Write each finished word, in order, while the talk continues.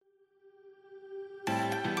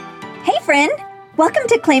friend. Welcome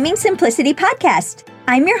to Claiming Simplicity podcast.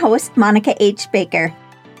 I'm your host, Monica H. Baker.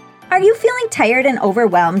 Are you feeling tired and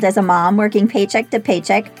overwhelmed as a mom working paycheck to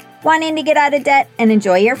paycheck, wanting to get out of debt and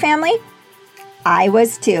enjoy your family? I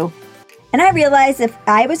was too. And I realized if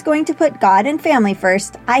I was going to put God and family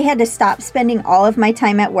first, I had to stop spending all of my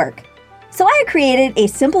time at work. So I created a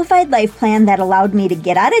simplified life plan that allowed me to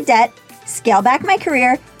get out of debt, scale back my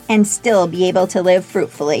career, and still be able to live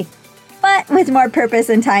fruitfully. But with more purpose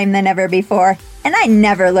and time than ever before, and I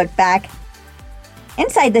never looked back.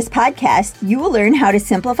 Inside this podcast, you will learn how to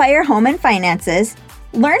simplify your home and finances,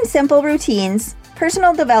 learn simple routines,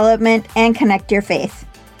 personal development, and connect your faith.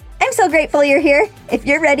 I'm so grateful you're here. If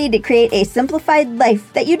you're ready to create a simplified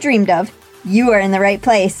life that you dreamed of, you are in the right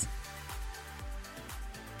place.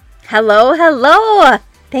 Hello.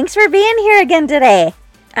 Thanks for being here again today.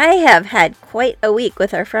 I have had quite a week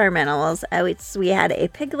with our farm animals. We had a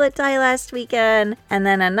piglet die last weekend, and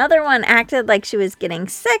then another one acted like she was getting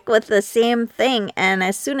sick with the same thing. And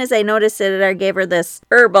as soon as I noticed it, I gave her this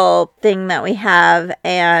herbal thing that we have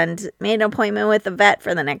and made an appointment with the vet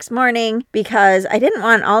for the next morning because I didn't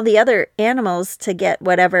want all the other animals to get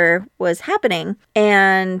whatever was happening.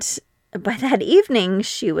 And by that evening,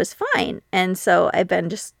 she was fine. And so I've been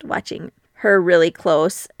just watching her really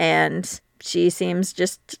close, and she seems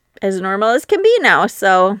just as normal as can be now.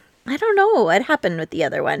 So I don't know what happened with the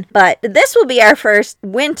other one. But this will be our first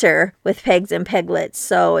winter with pigs and piglets.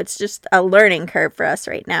 So it's just a learning curve for us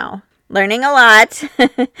right now. Learning a lot.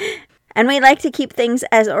 And we like to keep things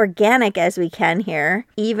as organic as we can here,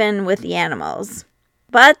 even with the animals.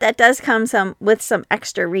 But that does come with some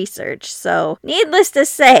extra research. So needless to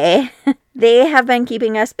say, they have been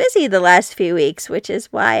keeping us busy the last few weeks, which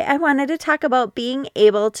is why I wanted to talk about being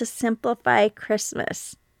able to simplify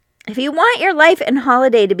Christmas. If you want your life and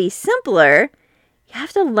holiday to be simpler, you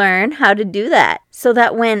have to learn how to do that so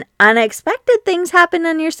that when unexpected things happen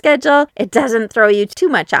on your schedule, it doesn't throw you too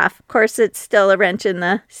much off. Of course, it's still a wrench in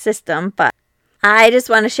the system, but I just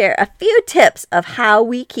want to share a few tips of how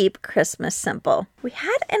we keep Christmas simple. We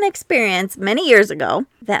had an experience many years ago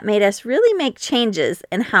that made us really make changes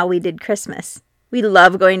in how we did Christmas. We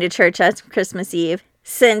love going to church on Christmas Eve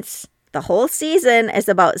since the whole season is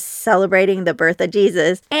about celebrating the birth of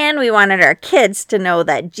Jesus, and we wanted our kids to know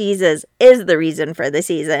that Jesus is the reason for the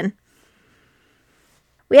season.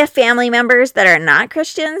 We have family members that are not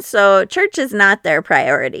Christians, so church is not their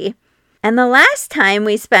priority. And the last time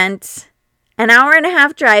we spent an hour and a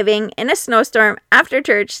half driving in a snowstorm after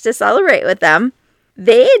church to celebrate with them,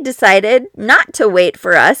 they decided not to wait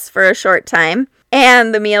for us for a short time.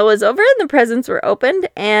 And the meal was over and the presents were opened.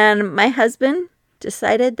 And my husband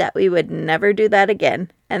decided that we would never do that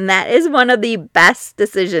again. And that is one of the best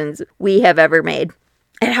decisions we have ever made.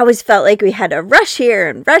 It always felt like we had to rush here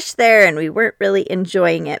and rush there, and we weren't really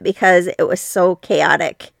enjoying it because it was so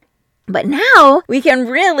chaotic. But now we can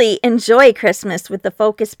really enjoy Christmas with the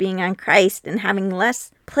focus being on Christ and having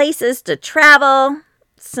less places to travel,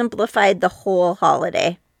 simplified the whole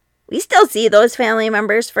holiday. We still see those family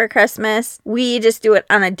members for Christmas. We just do it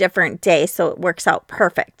on a different day, so it works out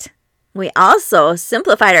perfect. We also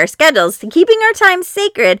simplified our schedules to keeping our time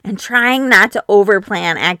sacred and trying not to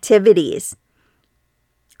overplan activities.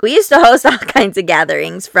 We used to host all kinds of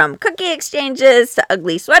gatherings, from cookie exchanges to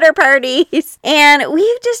ugly sweater parties. And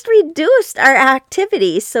we've just reduced our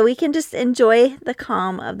activities so we can just enjoy the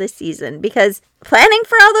calm of the season. Because planning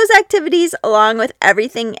for all those activities, along with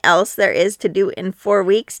everything else there is to do in 4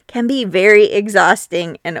 weeks, can be very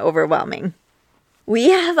exhausting and overwhelming. We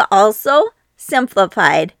have also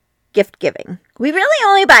simplified gift giving. We really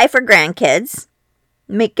only buy for grandkids,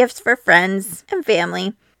 make gifts for friends and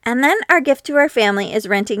family. And then our gift to our family is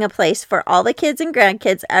renting a place for all the kids and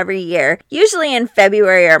grandkids every year, usually in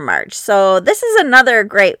February or March. So this is another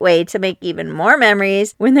great way to make even more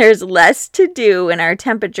memories when there's less to do and our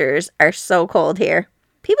temperatures are so cold here.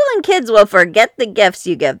 People and kids will forget the gifts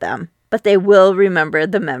you give them, but they will remember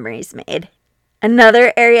the memories made.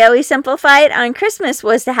 Another area we simplified on Christmas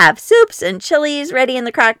was to have soups and chilies ready in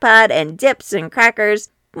the crock pot and dips and crackers.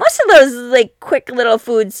 Most of those quick little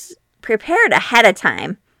foods prepared ahead of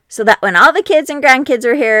time, so that when all the kids and grandkids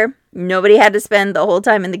are here, nobody had to spend the whole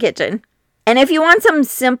time in the kitchen. And if you want some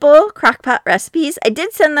simple crockpot recipes, I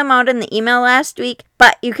did send them out in the email last week,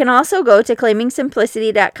 but you can also go to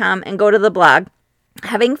claimingsimplicity.com and go to the blog.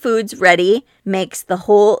 Having foods ready makes the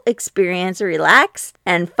whole experience relaxed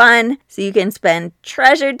and fun, so you can spend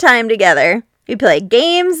treasured time together. We play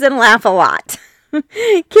games and laugh a lot.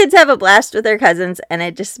 Kids have a blast with their cousins, and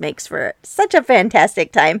it just makes for such a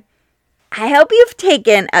fantastic time. I hope you've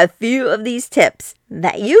taken a few of these tips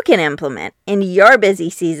that you can implement in your busy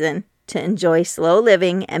season to enjoy slow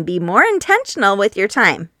living and be more intentional with your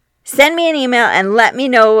time? Send me an email and let me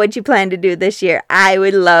know what you plan to do this year. I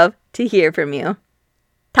would love to hear from you.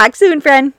 Talk soon, friend.